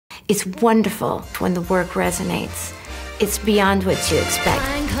It's wonderful when the work resonates. It's beyond what you expect.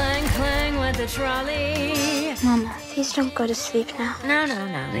 Clang, clang, clang with the trolley. Mama, please don't go to sleep now. No,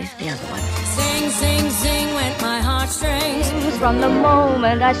 there's the other one. Sing, sing, sing with my heartstrings. From the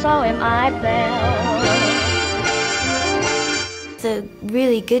moment I saw him, I fell. The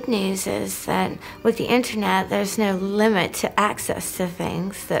really good news is that with the internet, there's no limit to access to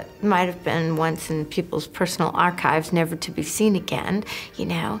things that might have been once in people's personal archives, never to be seen again, you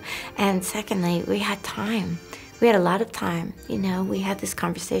know. And secondly, we had time. We had a lot of time, you know. We had this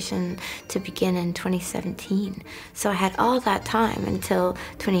conversation to begin in 2017. So I had all that time until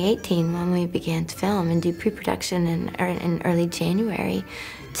 2018 when we began to film and do pre-production in early January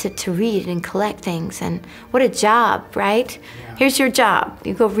to read and collect things. And what a job, right? Yeah. Here's your job.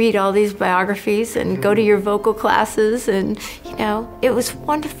 You go read all these biographies and go to your vocal classes, and, you know, it was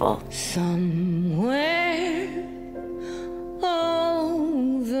wonderful. Somewhere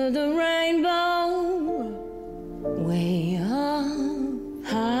over the rainbow, way up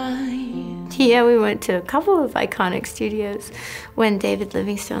high. Yeah, we went to a couple of iconic studios when David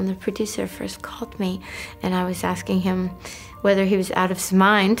Livingstone, the producer, first called me, and I was asking him whether he was out of his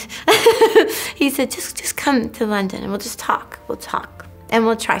mind. He said, just come to London and we'll just talk. We'll talk and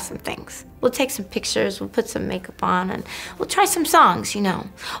we'll try some things. We'll take some pictures, we'll put some makeup on, and we'll try some songs, you know.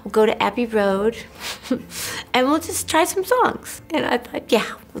 We'll go to Abbey Road and we'll just try some songs. And I thought,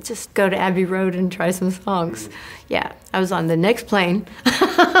 yeah, we'll just go to Abbey Road and try some songs. Yeah, I was on the next plane.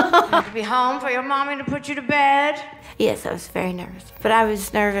 To be home for your mommy to put you to bed. Yes, I was very nervous. But I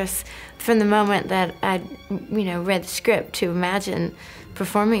was nervous from the moment that I'd, you know, read the script to imagine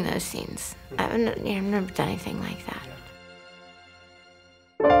performing those scenes. I've never done anything like that.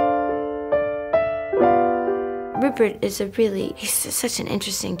 Rupert is he's such an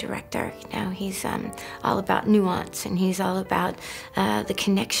interesting director. You know, he's all about nuance, and he's all about the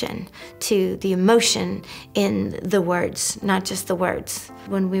connection to the emotion in the words, not just the words.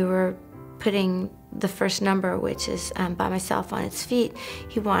 When we were putting the first number, which is By Myself on its Feet,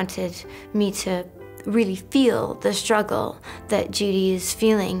 he wanted me to really feel the struggle that Judy is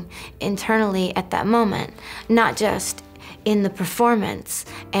feeling internally at that moment, not just in the performance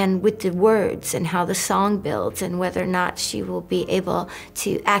and with the words and how the song builds and whether or not she will be able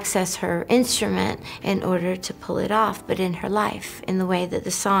to access her instrument in order to pull it off, but in her life, in the way that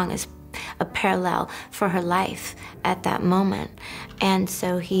the song is a parallel for her life at that moment. And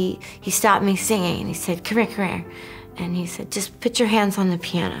so he stopped me singing and he said, come here. And he said, just put your hands on the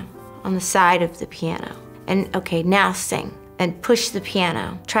piano, on the side of the piano. And okay, now sing. And push the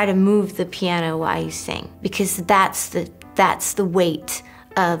piano. Try to move the piano while you sing, because that's the weight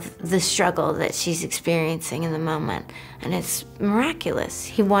of the struggle that she's experiencing in the moment. And it's miraculous.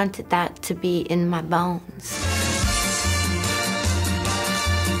 He wanted that to be in my bones.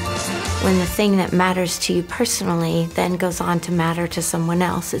 When the thing that matters to you personally then goes on to matter to someone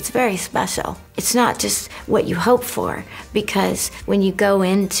else, it's very special. It's not just what you hope for, because when you go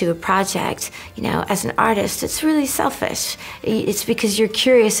into a project, you know, as an artist, it's really selfish. It's because you're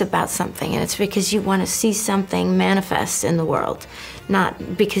curious about something, and it's because you want to see something manifest in the world,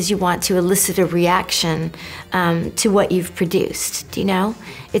 not because you want to elicit a reaction to what you've produced. Do you know?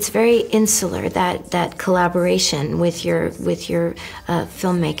 It's very insular, that collaboration with your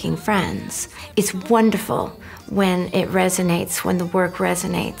filmmaking friends. It's wonderful when it resonates, when the work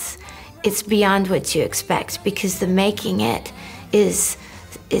resonates. It's beyond what you expect, because the making it is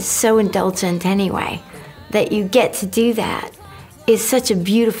so indulgent anyway. That you get to do that is such a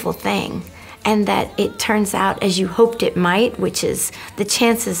beautiful thing, and that it turns out as you hoped it might, which is the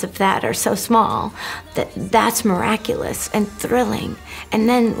chances of that are so small, that's miraculous and thrilling. And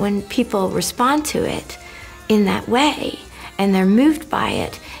then when people respond to it in that way, and they're moved by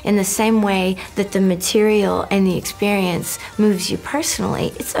it in the same way that the material and the experience moves you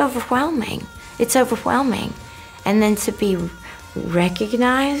personally, it's overwhelming. It's overwhelming. And then to be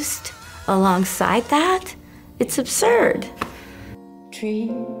recognized alongside that, it's absurd.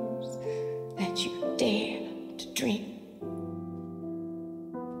 Dreams that you dare to dream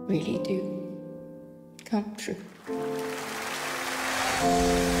really do come true.